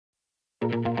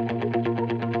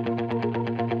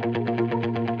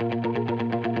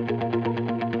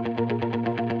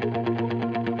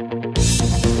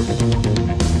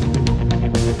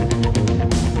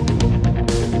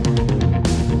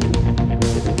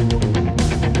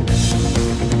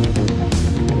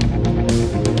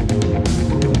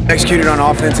Executed on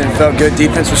offense and it felt good.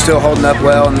 Defense was still holding up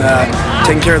well and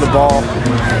taking care of the ball,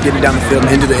 getting it down the field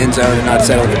and into the end zone and not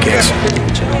settling for kicks.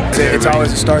 It's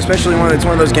always a start, especially it's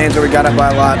one of those games where we got up by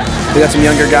a lot. We got some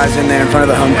younger guys in there in front of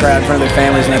the home crowd, in front of their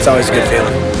families, and that's always a good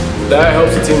feeling. That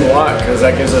helps the team a lot because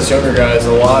that gives us younger guys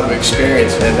a lot of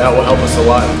experience, and that will help us a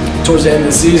lot towards the end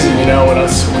of the season. You know, when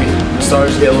we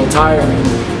starters get a little tired,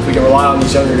 we can rely on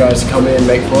these younger guys to come in and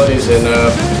make plays, and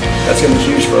that's going to be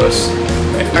huge for us.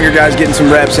 Younger guys getting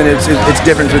some reps, and it's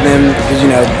different for them because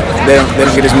they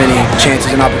don't get as many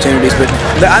chances and opportunities. But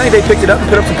I think they picked it up and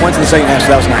put up some points in the second half,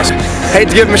 so that was nice. Hate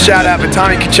to give him a shout out, but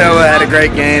Tommy Kaczocha had a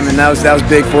great game, and that was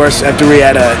big for us. After we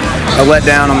had a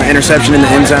letdown on the interception in the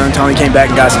end zone, Tommy came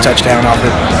back and got us a touchdown off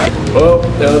it. Well,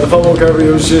 the fumble recovery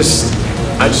was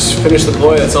I just finished the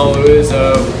play. That's all it is.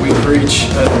 We preach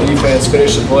as a defense,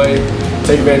 finish the play,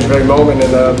 take advantage of every moment.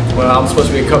 And I'm supposed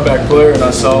to be a cutback player, and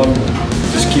I saw him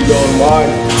just keep going wide.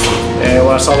 And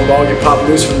when I saw the ball get popped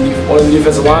loose from one of the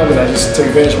defensive linemen, I just took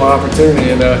advantage of my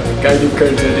opportunity. And got to give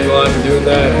credit to the D-line for doing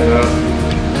that. And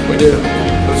we did.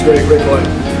 It was a great play.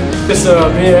 Just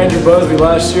me and Andrew Busby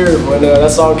last year, when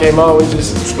that song came on,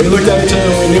 we looked at each other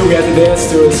and we knew we had to dance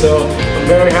to it. So I'm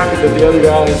very happy that the other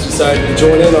guys decided to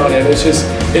join in on it.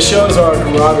 It shows our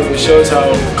camaraderie. It shows how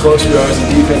close we are as a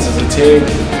defense, as a team.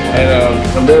 And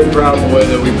I'm very proud of the way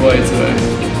that we played today.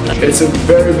 It's a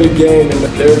very big game, and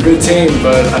they're a good team.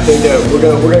 But I think that we're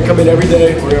gonna come in every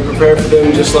day. We're gonna prepare for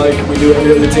them just like we do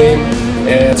every other team,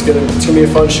 and it's gonna be a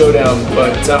fun showdown.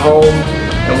 But it's at home,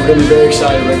 and we're gonna be very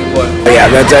excited ready to play. Yeah,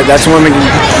 that's one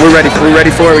we're ready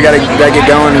for. We gotta get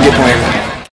going and get playing.